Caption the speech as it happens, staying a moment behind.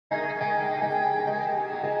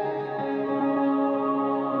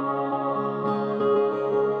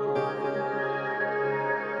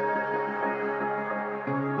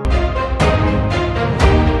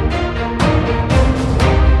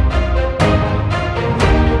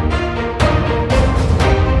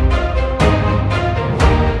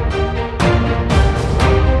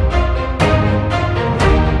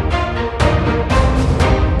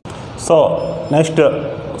So next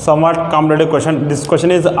somewhat complicated question. This question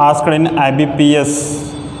is asked in IBPS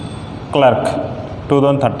Clerk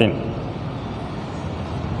 2013.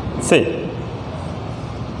 See,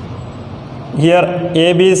 here A,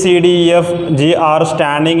 B, C, D, E, F, G are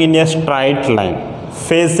standing in a straight line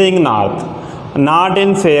facing north, not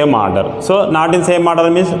in same order. So not in same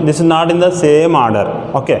order means this is not in the same order.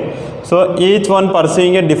 Okay, so each one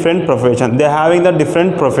pursuing a different profession. They are having the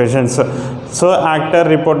different professions. So actor,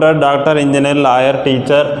 reporter, doctor, engineer, lawyer,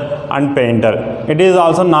 teacher and painter. It is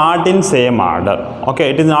also not in same order. Okay,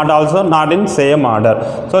 it is not also not in same order.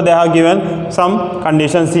 So they have given some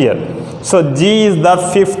conditions here. So G is the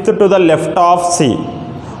fifth to the left of C.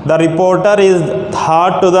 The reporter is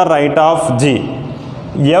third to the right of G.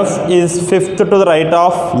 F is fifth to the right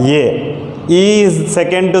of A. E is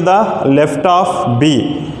second to the left of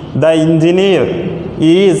B. The engineer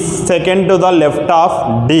is second to the left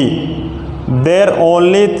of D. There are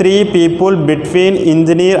only three people between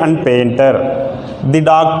engineer and painter. The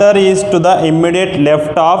doctor is to the immediate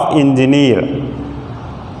left of engineer.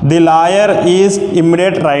 The lawyer is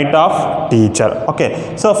immediate right of teacher.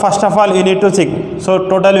 Okay, so first of all you need to check. So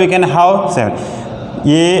total we can have 7.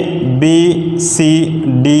 A, B, C,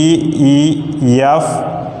 D, E, F,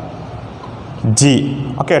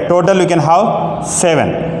 G. Okay, total we can have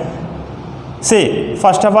 7. See,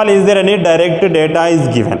 first of all, is there any direct data is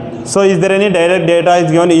given? So is there any direct data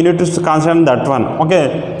is given? You need to consider that one.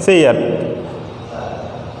 Okay, see here.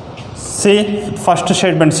 See first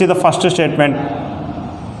statement. See the first statement.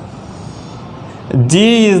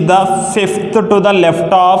 G is the fifth to the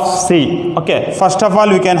left of C. Okay, first of all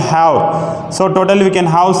we can have, so total we can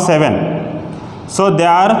have 7. So they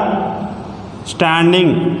are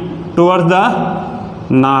standing towards the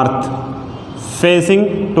north,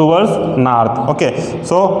 facing towards north. Okay,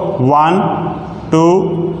 so 1,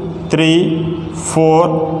 2, 3,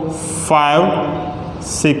 4, 5,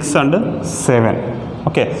 6 and 7.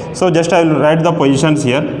 Okay, so just I will write the positions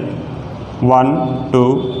here. 1,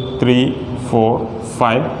 2, 3, 4,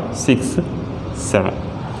 5, 6, 7.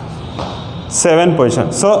 7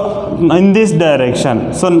 positions. So in this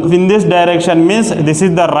direction. So in this direction means this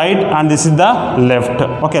is the right and this is the left.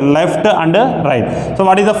 Okay, left and right. So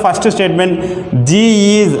what is the first statement?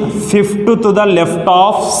 G is fifth to the left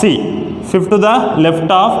of C. Fifth to the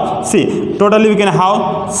left of C. Totally we can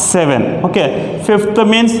have 7. Okay, fifth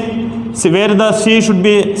means see where the C should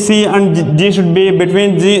be, C and G should be,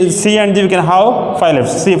 between C and G we can have 5 left.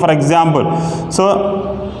 See for example.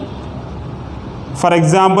 So for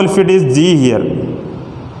example if it is G here.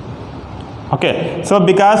 Okay, so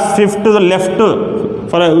because fifth to the left,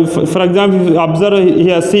 for example if you observe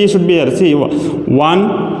here C should be here. See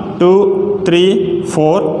 1, 2, 3,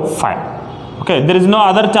 4, 5. Okay, there is no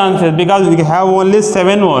other chances because we have only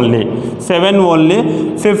 7 only. 7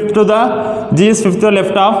 only. Fifth to the G is fifth to the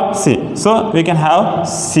left of C. So we can have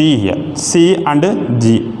C here. C and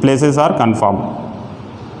G places are confirmed.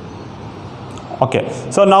 Okay,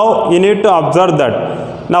 so now you need to observe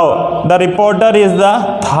that. Now the reporter is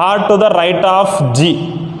the third to the right of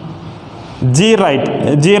G. G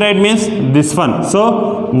right means this one.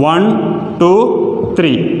 So 1, 2,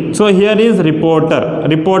 3. So here is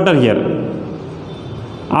reporter here.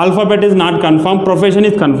 Alphabet is not confirmed, profession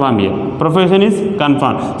is confirmed here. Profession is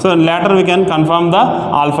confirmed. So later we can confirm the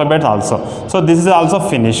alphabet also. So this is also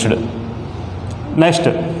finished. Next.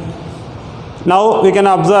 Now we can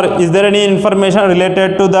observe, is there any information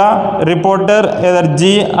related to the reporter, either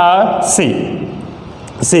G or C?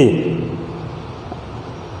 C.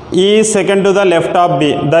 E is second to the left of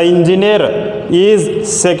B. The engineer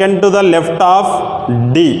is second to the left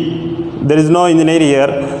of D. There is no engineer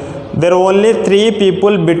here. There are only 3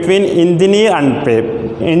 people between engineer and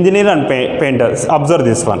painters. Observe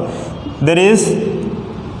this one. There is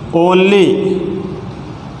only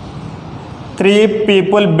 3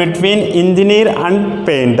 people between engineer and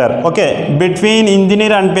painter. Okay, between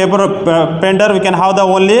engineer and painter we can have the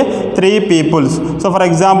only 3 people. So for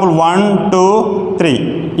example 1, 2,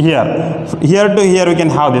 3. Here to here we can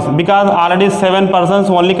have this because already 7 persons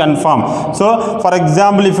only confirm. So for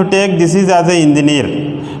example if you take this is as a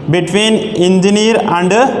engineer. Between engineer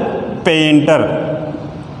and painter.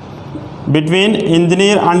 Between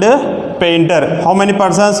engineer and painter. How many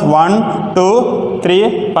persons? 1, 2,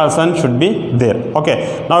 3 persons should be there.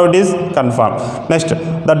 Okay, now it is confirmed. Next,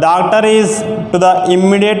 the doctor is to the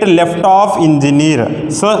immediate left of engineer.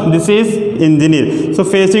 So this is engineer. So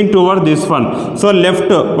facing toward this one. So left,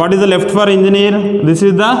 what is the left for engineer? This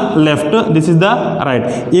is the left, this is the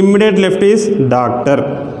right. Immediate left is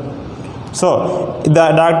doctor. So the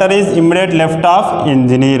doctor is immediate left of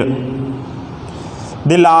engineer.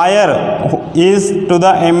 the lawyer is to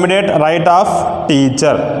the immediate right of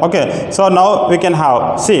teacher. Okay, so now we can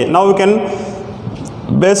have, see, now we can,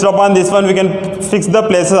 based upon this one, we can fix the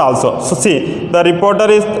places also. So see, the reporter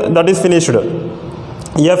is, that is finished.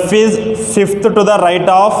 F is fifth to the right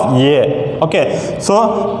of A. Okay,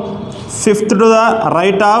 so fifth to the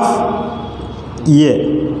right of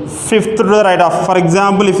A, fifth to the right of, for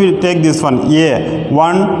example, if you take this one, A,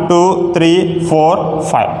 1 2 3 4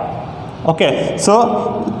 5. Okay,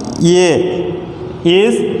 so A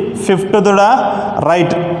is fifth to the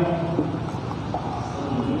right.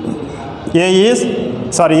 A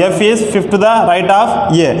is, sorry, F is fifth to the right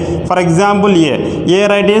of A. For example, A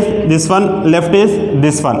right is this one, left is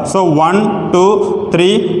this one. So 1 2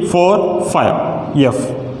 3 4 5,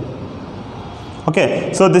 F.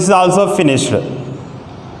 Okay, so this is also finished.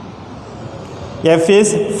 F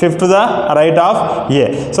is fifth to the right of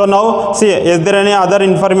A. So now see, is there any other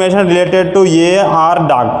information related to A or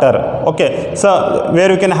doctor? Okay, so where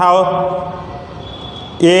we can have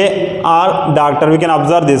A or doctor, we can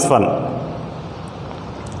observe this one.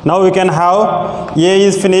 Now we can have A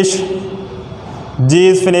is finished, G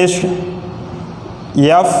is finished,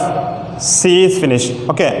 F, C is finished.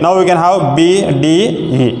 Okay, now we can have B, D,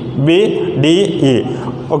 E, B, D, E.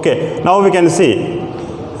 Okay, now we can see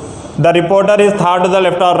the reporter is third to the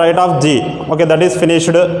left or right of G. Okay, that is finished.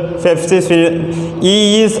 Fifth is finished.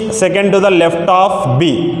 E is second to the left of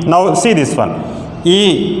B. Now see this one.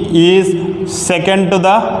 E is second to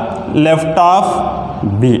the left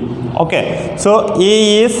of B. Okay, so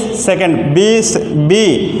E is second. B.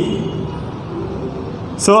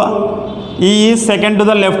 So E is second to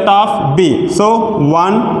the left of B. So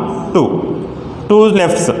 1 2. Two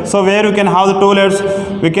lefts. So where we can have the two lefts?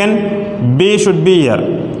 We can, B should be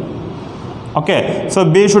here. Okay, so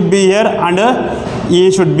B should be here and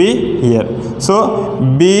E should be here. So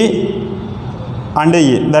B and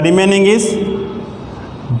E. The remaining is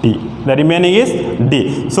D. The remaining is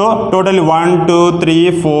D. So totally 1 2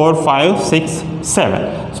 3 4 5 6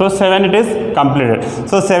 7. So 7 it is completed.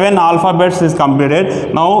 So 7 alphabets is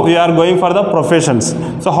completed. Now we are going for the professions.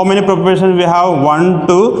 So how many professions we have? 1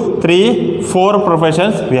 2 3 4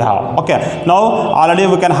 professions we have. Okay, now already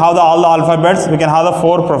we can have all the alphabets. We can have the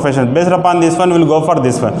 4 professions. Based upon this one, we will go for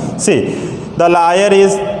this one. See, the lawyer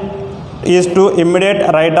is to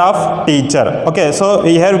immediate right of teacher. Okay, so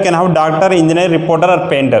here we can have doctor, engineer, reporter or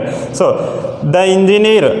painter. So the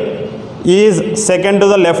engineer is second to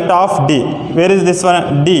the left of D. Where is this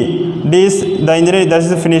one? D. D is the engineer, that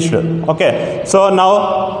is finished. Okay, so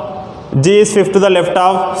now G is fifth to the left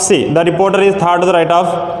of C. The reporter is third to the right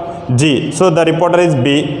of G. So the reporter is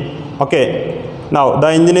B. Okay, now the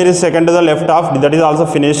engineer is second to the left of D. That is also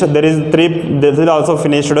finished. There is 3. This is also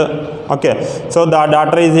finished. Okay, so the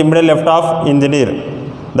daughter is immediate left of engineer.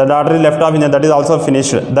 The daughter is left of engineer. That is also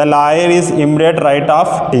finished. The lawyer is immediate right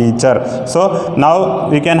of teacher. So now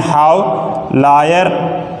we can have lawyer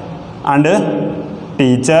and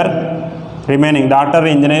teacher remaining. Doctor,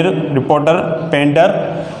 engineer, reporter, painter,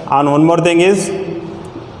 and one more thing is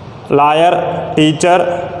lawyer, teacher,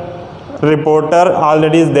 reporter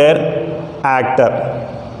already is there, actor.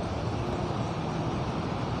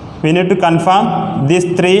 We need to confirm these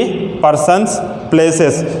 3 persons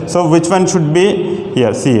places. So which one should be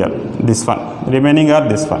here? See here, this one. Remaining are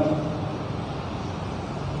this one.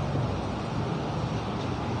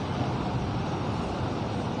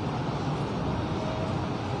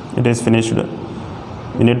 It is finished.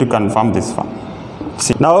 We need to confirm this one.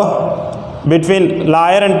 See, now between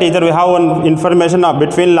lawyer and teacher, we have one information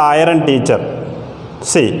between lawyer and teacher.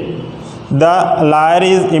 See, the lawyer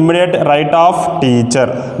is immediate right of teacher.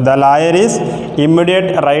 The lawyer is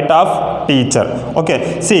immediate right of teacher.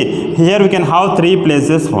 Okay, see, here we can have 3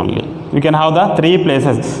 places only. We can have the 3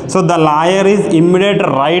 places. So the lawyer is immediate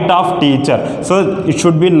right of teacher. So it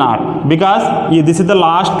should be not, because this is the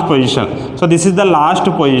last position. So this is the last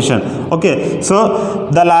position. Okay, so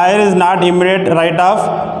the lawyer is not immediate right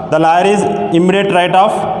of, the lawyer is immediate right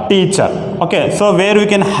of teacher. Okay, so where we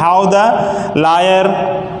can have the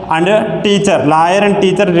lawyer and teacher, lawyer and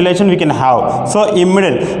teacher relation we can have. So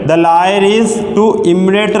immediate, the lawyer is to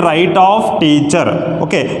immediate right of teacher.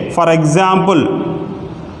 Okay, for example,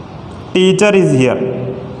 teacher is here.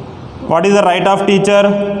 What is the right of teacher?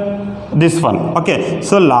 This one. Okay,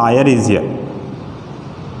 so lawyer is here,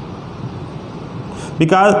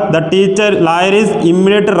 because the teacher, lawyer is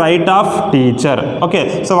immediate right of teacher.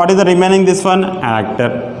 Okay, so what is the remaining? This one, actor.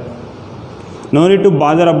 No need to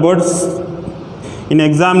bother about. In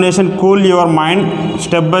examination, cool your mind.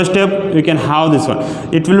 Step by step, you can have this one.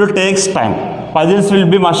 It will take time. Puzzles will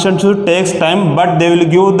be must and should takes time, but they will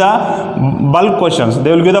give the bulk questions.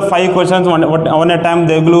 They will give the 5 questions one a time.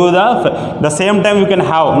 They will give the same time you can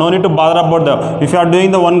have. No need to bother about the. If you are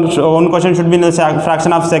doing the one question should be in a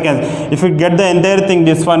fraction of seconds. If you get the entire thing,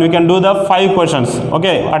 this one we can do the 5 questions.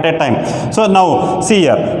 Okay, at a time. So now see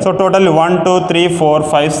here. So totally 1, 2, 3, 4,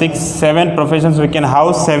 5, 6, 7 professions we can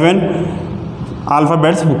have. 7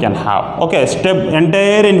 alphabets we can have. Okay,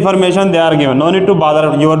 entire information they are given. No need to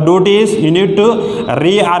bother. Your duty is you need to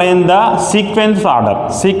rearrange the sequence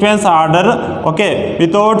order. Okay,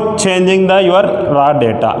 without changing your raw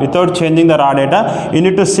data. You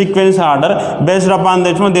need to sequence order. Based upon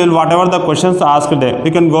that one, they will whatever the questions asked there,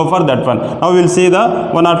 you can go for that one. Now we will see the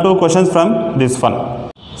 1 or 2 questions from this one.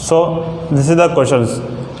 So this is the questions.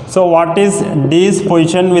 So what is D's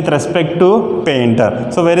position with respect to painter?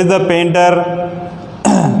 So where is the painter?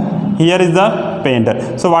 Here is the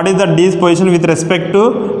painter. So what is the D's position with respect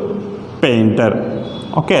to painter?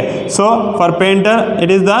 Okay. So for painter,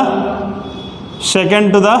 it is the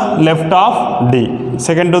second to the left of D.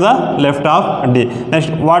 Next,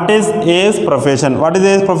 what is A's profession? A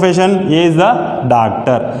is the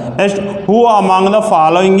doctor. Next, who among the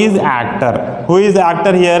following is actor? Who is the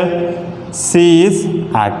actor here? C is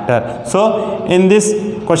actor. So in this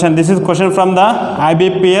question, this is question from the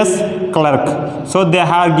IBPS clerk. So they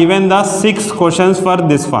have given the 6 questions for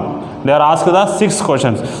this one. They are asked the 6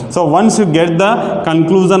 questions. So once you get the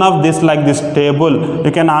conclusion of this, like this table,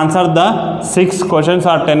 you can answer the 6 questions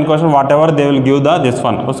or 10 questions, whatever they will give the this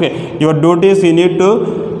one. Okay, your duty is you need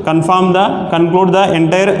to conclude the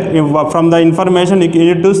entire from the information. You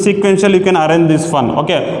need to sequential. You can arrange this one.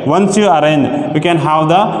 Okay, once you arrange, you can have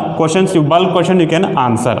the questions. Bulk question you can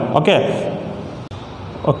answer. Okay.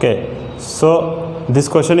 So this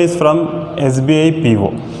question is from SBI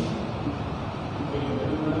PO.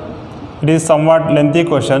 It is somewhat lengthy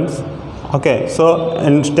questions. Okay, so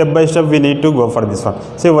in step by step we need to go for this one.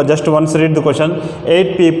 So just once read the question.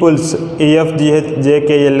 8 peoples E, F, G, H, J,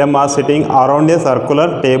 K, L, M are sitting around a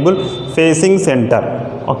circular table facing center.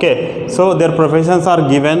 Okay, so their professions are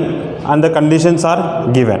given and the conditions are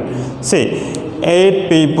given. See, 8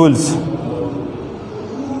 peoples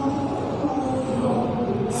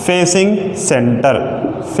facing center.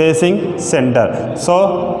 So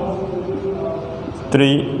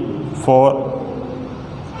 3, 4,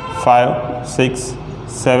 5, 6,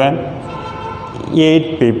 7,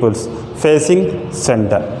 8 peoples facing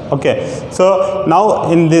center. Okay, so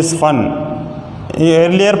now in this one,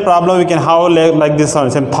 earlier problem we can have like this one,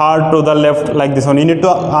 same third to the left, like this one. You need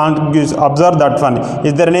to observe that one.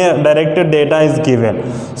 Is there any directed data is given?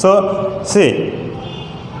 So see,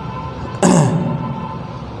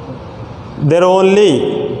 there are only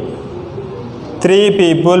 3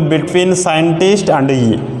 people between scientist and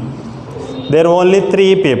E. There are only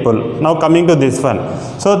 3 people. Now coming to this one.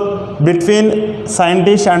 So between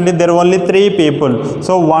scientist and there are only 3 people.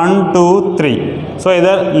 So 1, 2, 3. So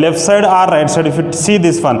either left side or right side. If you see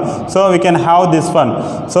this one, so we can have this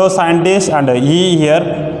one. So scientist and E here.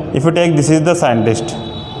 If you take, this is the scientist.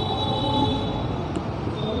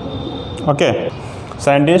 Okay,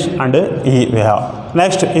 scientist and E we have.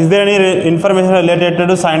 Next, is there any information related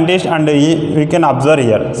to scientist and E? We can observe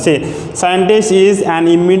here. See, scientist is an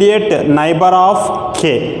immediate neighbor of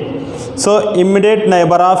K. So immediate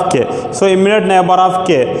neighbor of K. So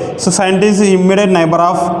scientist is immediate neighbor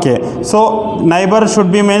of K. So neighbor should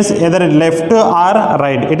be means either left or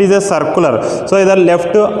right. It is a circular. So either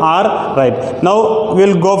left or right. Now we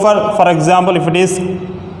will go for example, if it is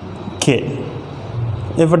K.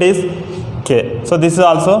 So this is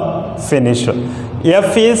also finished.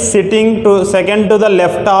 F is sitting to second to the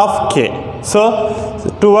left of K. So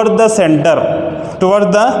toward the center.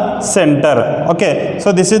 Okay,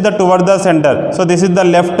 so this is the toward the center. So this is the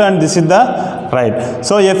left and this is the right.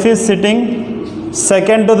 So F is sitting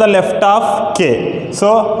second to the left of K.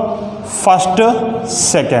 So first,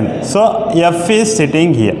 second. So F is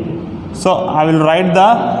sitting here. So I will write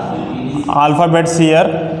the alphabets here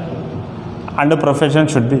and the profession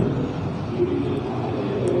should be.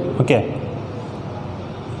 Okay.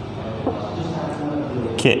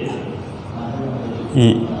 K,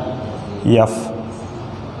 E, F.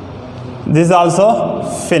 This is also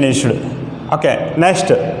finished. Okay,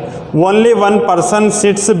 next. Only one person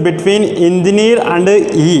sits between engineer and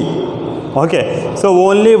E. Okay, so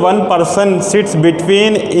only one person sits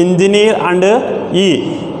between engineer and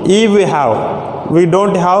E. E we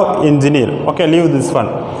don't have engineer. Okay, leave this one.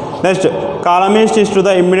 Next, columnist is to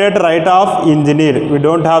the immediate right of engineer. We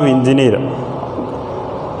don't have engineer.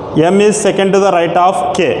 M is second to the right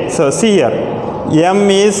of K. So see here, M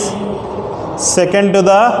is second to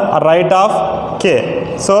the right of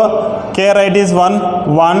K. So K right is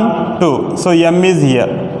 1, 1, 2. So M is here.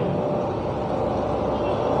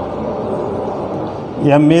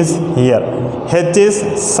 M is here. H is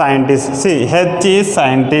scientist. See, H is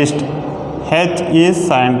scientist. H is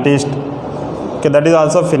scientist. Okay, that is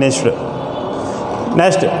also finished.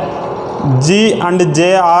 Next, G and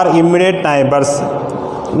J are immediate neighbors.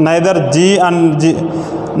 Neither G and J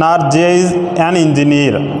nor J is an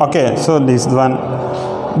engineer. Okay, so this one.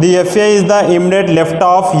 The FA is the immediate left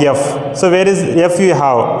of F. So where is F you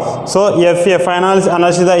have? So FA, finance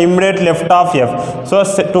analysis, is the immediate left of F. So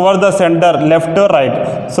towards the center, left to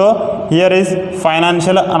right. So here is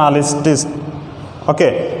financial analyst.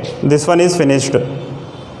 Okay, this one is finished.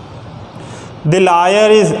 The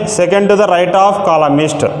lawyer is second to the right of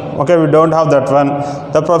columnist. Okay, we don't have that one.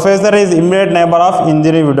 The professor is immediate neighbor of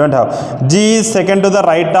engineer. We don't have. G is second to the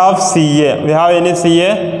right of CA. We have any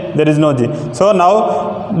CA? There is no G. So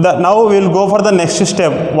now we will go for the next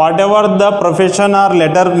step. Whatever the profession or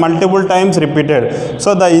letter multiple times repeated.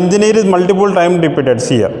 So the engineer is multiple times repeated.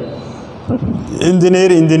 See here.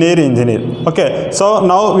 Engineer, engineer, engineer. Okay. So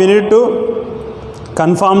now we need to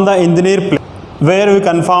confirm the engineer place. Where we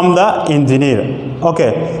confirm the engineer.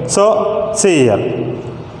 Okay, so see here.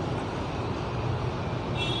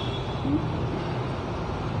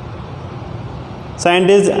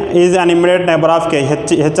 Scientist is an immediate neighbor of K.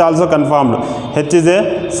 H also confirmed. H is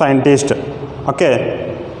a scientist.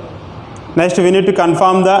 Okay. Next, we need to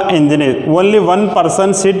confirm the engineer. Only one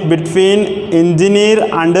person sit between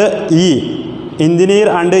engineer and E. Engineer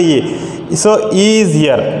and E. So E is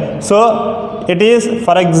here. So it is,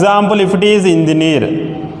 for example, if it is engineer,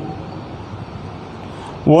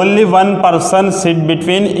 only one person sit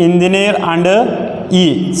between engineer and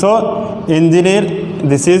E. So engineer,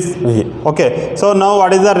 this is E. Okay. So now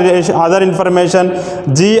what is the other information?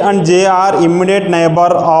 G and J are immediate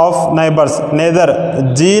neighbors.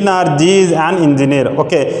 Neither G nor G is an engineer.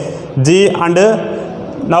 Okay. G and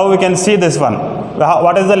now we can see this one.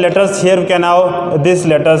 What is the letters here? We can have these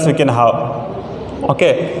letters. We can have.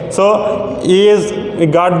 Okay, so E is, we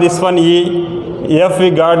got this one E, F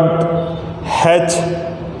we got H,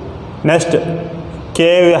 next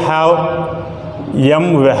K we have,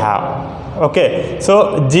 M we have. Okay,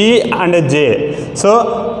 so G and J.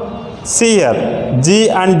 So see here,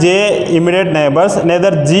 G and J immediate neighbors.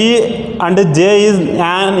 Neither G and J is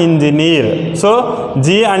an engineer. So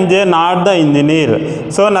G and J not the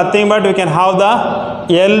engineer. So nothing but we can have the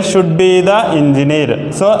L should be the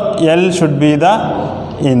engineer. So L should be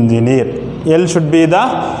the engineer. L should be the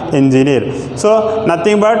engineer. So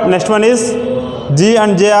nothing but next one is G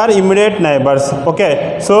and J are immediate neighbors.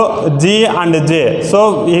 Okay, so G and J.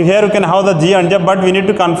 So here you can have the G and J, but we need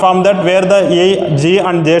to confirm that where the G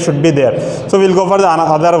and J should be there. So we'll go for the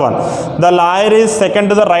other one. The lawyer is second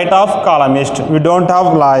to the right of columnist. We don't have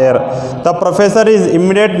lawyer. The professor is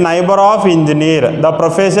immediate neighbor of engineer. The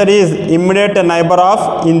professor is immediate neighbor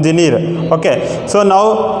of engineer. Okay, so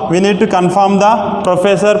now we need to confirm the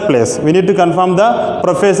professor place. We need to confirm the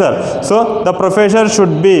professor. So the professor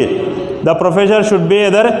should be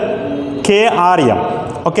either K or M.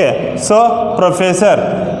 Okay, so professor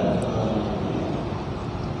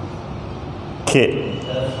K.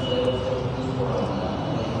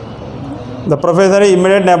 The professor is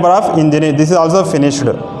immediate neighbor of engineer. This is also finished.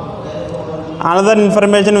 Another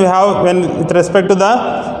information we have with respect to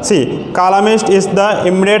the, see, columnist is the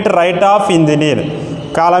immediate right of engineer.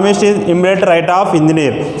 Columnist is immediate right of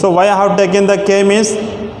engineer. So why I have taken the K means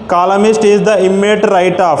columnist is the immediate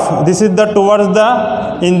right of. This is the towards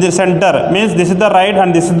the in the center, means this is the right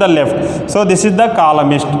and this is the left. So this is the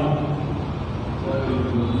columnist.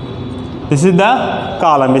 This is the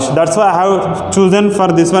columnist. That's why I have chosen for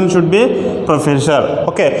this one should be professor.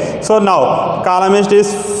 Okay. So now columnist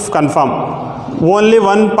is confirmed. Only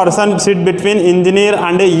one person sit between engineer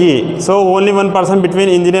and E. So only one person between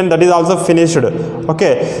engineer, that is also finished.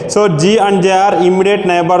 Okay. So G and J are immediate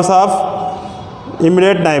neighbors.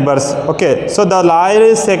 Okay. So the lawyer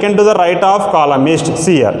is second to the right of columnist.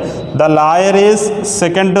 See here. The lawyer is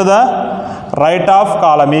second to the right of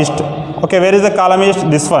columnist. Okay. Where is the columnist?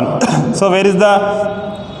 This one. So where is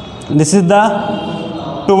this is the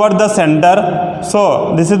toward the center.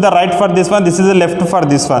 So this is the right for this one, this is the left for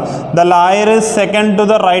this one. The lawyer is second to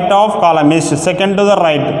the right of columnist, second to the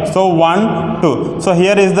right. So 1, 2. So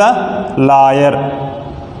here is the lawyer.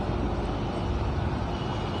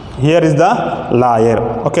 Here is the lawyer.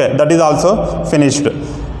 Okay, that is also finished.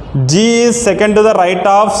 G is second to the right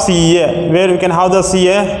of CA. Where we can have the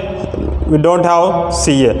CA? We don't have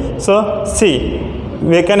CA. So C.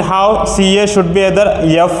 We can have CA should be either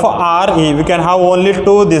F or E. We can have only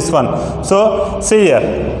 2 this one. So see here.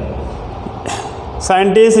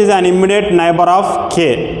 Scientist is an immediate neighbor of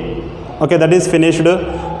K. Okay, that is finished.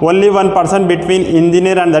 Only one person between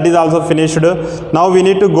engineer, and that is also finished. Now we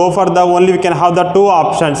need to go for the only we can have the two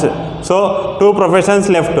options. So two professions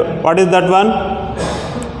left. What is that one?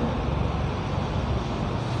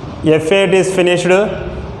 F8 is finished.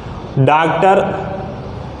 Doctor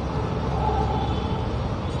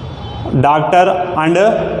and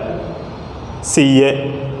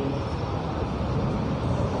CA.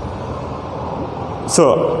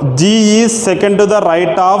 So G is second to the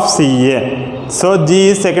right of CA. So G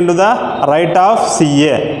is second to the right of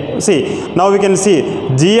CA. See, now we can see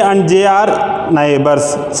G and J are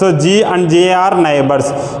neighbors. So G and J are neighbors.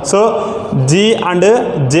 So G and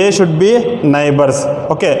J should be neighbors.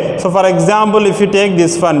 Okay. So for example, if you take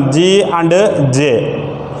this one, G and J,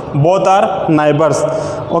 both are neighbors.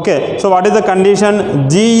 Okay. So what is the condition?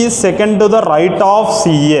 G is second to the right of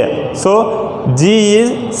CA. So G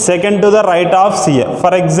is second to the right of CA.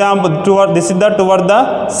 For example, this is toward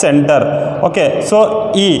the center. Okay,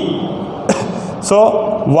 so E.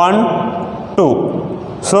 So 1,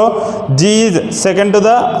 2. So G is second to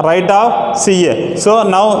the right of CA. So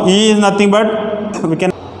now E is nothing but we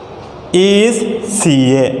can E is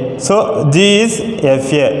CA. So G is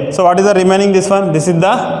FA. So what is the remaining this one? This is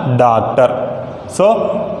the doctor.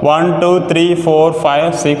 So 1, 2, 3, 4,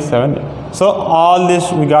 5, 6, 7. So all this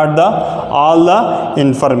we got all the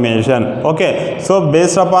information. Okay, so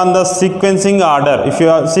based upon the sequencing order, if you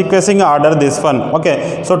are sequencing order this one,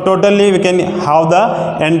 okay, so totally we can have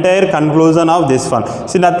the entire conclusion of this one.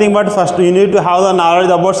 See, nothing but first you need to have the knowledge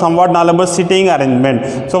about somewhat knowledge about sitting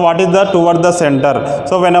arrangement. So what is the toward the center?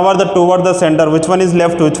 So whenever the toward the center, which one is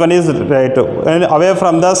left, which one is right, and away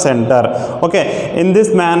from the center. Okay, in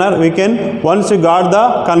this manner we can, once you got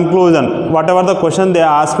the conclusion, whatever the question they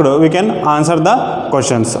asked, we can answer the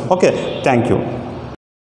questions. Okay, thank you.